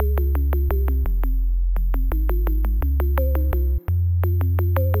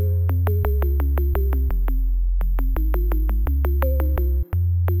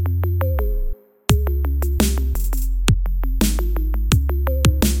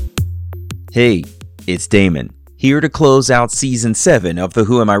Hey, it's Damon, here to close out Season 7 of the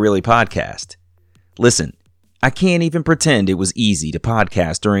Who Am I Really podcast. Listen, I can't even pretend it was easy to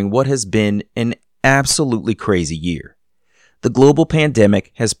podcast during what has been an absolutely crazy year. The global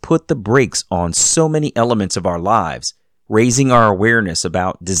pandemic has put the brakes on so many elements of our lives, raising our awareness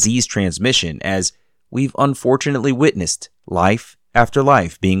about disease transmission as we've unfortunately witnessed life after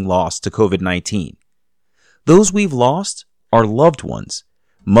life being lost to COVID-19. Those we've lost are loved ones.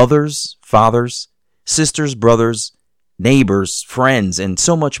 Mothers, fathers, sisters, brothers, neighbors, friends, and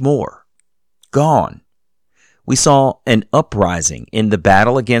so much more. Gone. We saw an uprising in the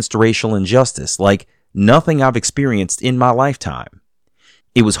battle against racial injustice like nothing I've experienced in my lifetime.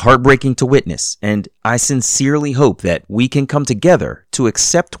 It was heartbreaking to witness, and I sincerely hope that we can come together to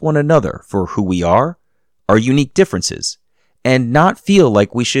accept one another for who we are, our unique differences, and not feel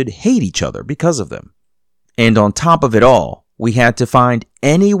like we should hate each other because of them. And on top of it all, we had to find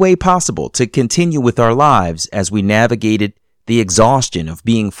any way possible to continue with our lives as we navigated the exhaustion of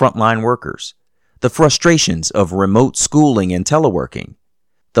being frontline workers, the frustrations of remote schooling and teleworking,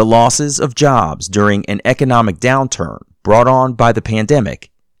 the losses of jobs during an economic downturn brought on by the pandemic,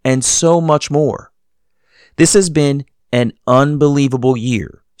 and so much more. This has been an unbelievable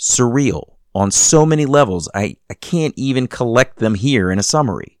year, surreal on so many levels I can't even collect them here in a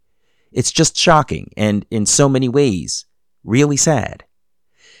summary. It's just shocking and in so many ways, really sad.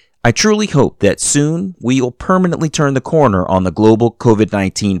 I truly hope that soon we will permanently turn the corner on the global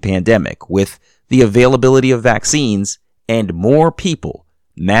COVID-19 pandemic with the availability of vaccines and more people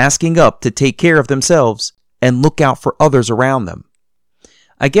masking up to take care of themselves and look out for others around them.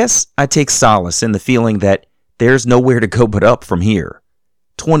 I guess I take solace in the feeling that there's nowhere to go but up from here.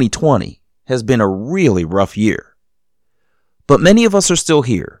 2020 has been a really rough year. But many of us are still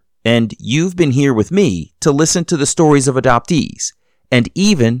here. And you've been here with me to listen to the stories of adoptees and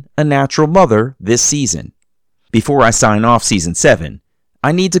even a natural mother this season. Before I sign off Season 7,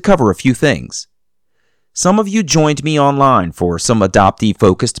 I need to cover a few things. Some of you joined me online for some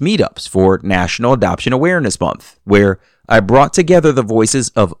adoptee-focused meetups for National Adoption Awareness Month, where I brought together the voices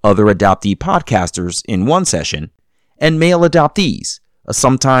of other adoptee podcasters in one session and male adoptees, a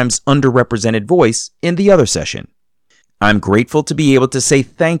sometimes underrepresented voice, in the other session. I'm grateful to be able to say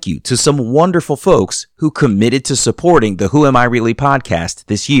thank you to some wonderful folks who committed to supporting the Who Am I Really podcast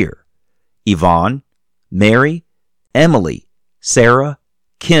this year. Yvonne, Mary, Emily, Sarah,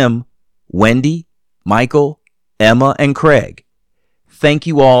 Kim, Wendy, Michael, Emma, and Craig. Thank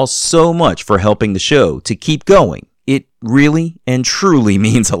you all so much for helping the show to keep going. It really and truly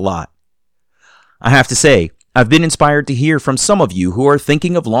means a lot. I have to say, I've been inspired to hear from some of you who are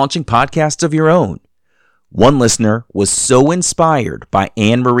thinking of launching podcasts of your own. One listener was so inspired by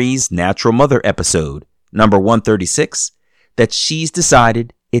Anne Marie's Natural Mother episode, number 136, that she's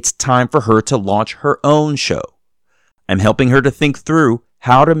decided it's time for her to launch her own show. I'm helping her to think through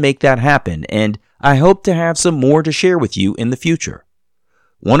how to make that happen, and I hope to have some more to share with you in the future.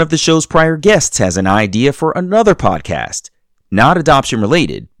 One of the show's prior guests has an idea for another podcast, not adoption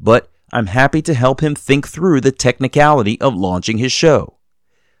related, but I'm happy to help him think through the technicality of launching his show.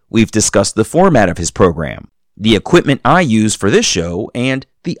 We've discussed the format of his program, the equipment I use for this show, and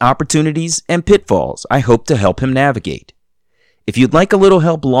the opportunities and pitfalls I hope to help him navigate. If you'd like a little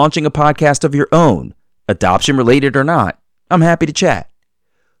help launching a podcast of your own, adoption related or not, I'm happy to chat.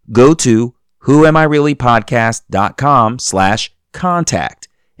 Go to whoamireallypodcast.com/contact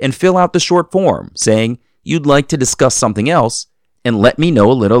and fill out the short form saying you'd like to discuss something else and let me know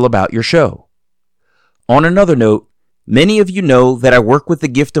a little about your show. On another note, many of you know that I work with the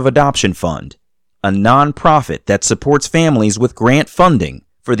Gift of Adoption Fund, a nonprofit that supports families with grant funding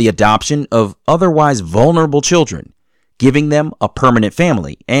for the adoption of otherwise vulnerable children, giving them a permanent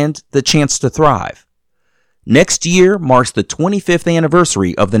family and the chance to thrive. Next year marks the 25th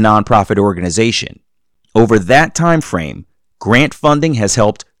anniversary of the nonprofit organization. Over that time frame, grant funding has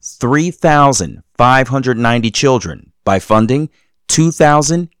helped 3,590 children by funding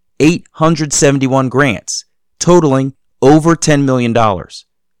 2,871 grants, totaling over $10 million.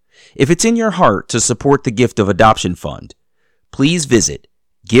 If it's in your heart to support the Gift of Adoption Fund, please visit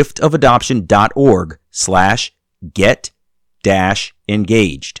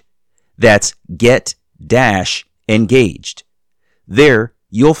giftofadoption.org/get-engaged. That's get-engaged. There,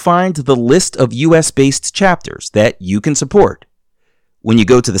 you'll find the list of U.S.-based chapters that you can support. When you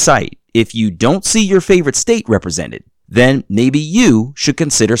go to the site, if you don't see your favorite state represented, then maybe you should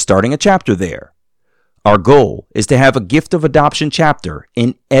consider starting a chapter there. Our goal is to have a Gift of Adoption chapter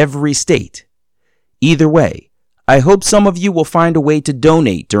in every state. Either way, I hope some of you will find a way to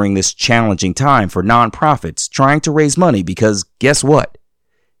donate during this challenging time for nonprofits trying to raise money because guess what?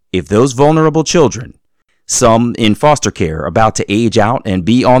 if those vulnerable children, some in foster care about to age out and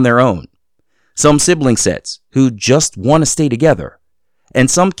be on their own, some sibling sets who just want to stay together,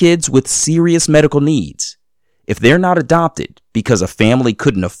 and some kids with serious medical needs, if they're not adopted because a family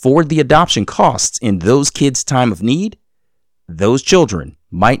couldn't afford the adoption costs in those kids' time of need, those children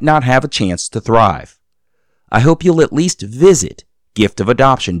might not have a chance to thrive. I hope you'll at least visit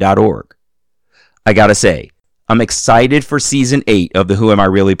giftofadoption.org. I gotta say, I'm excited for season 8 of the Who Am I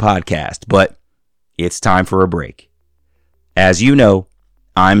Really podcast, but it's time for a break. As you know,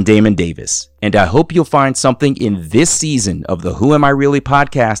 I'm Damon Davis, and I hope you'll find something in this season of the Who Am I Really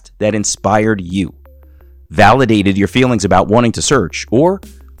podcast that inspired you, validated your feelings about wanting to search, or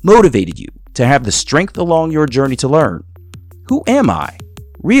motivated you to have the strength along your journey to learn. Who am I,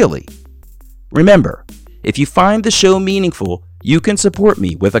 really? Remember, if you find the show meaningful, you can support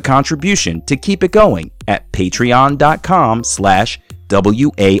me with a contribution to keep it going at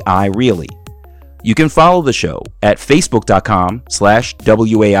patreon.com/WAIReally. You can follow the show at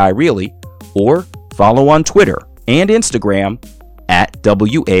facebook.com/WAIReally or follow on Twitter and Instagram at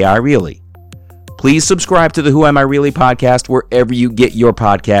WAIReally. Please subscribe to the Who Am I Really podcast wherever you get your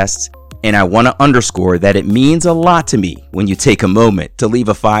podcasts. And I want to underscore that it means a lot to me when you take a moment to leave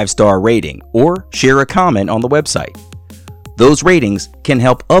a 5-star rating or share a comment on the website. Those ratings can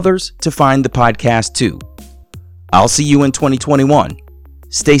help others to find the podcast too. I'll see you in 2021.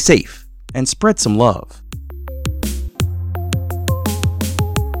 Stay safe and spread some love.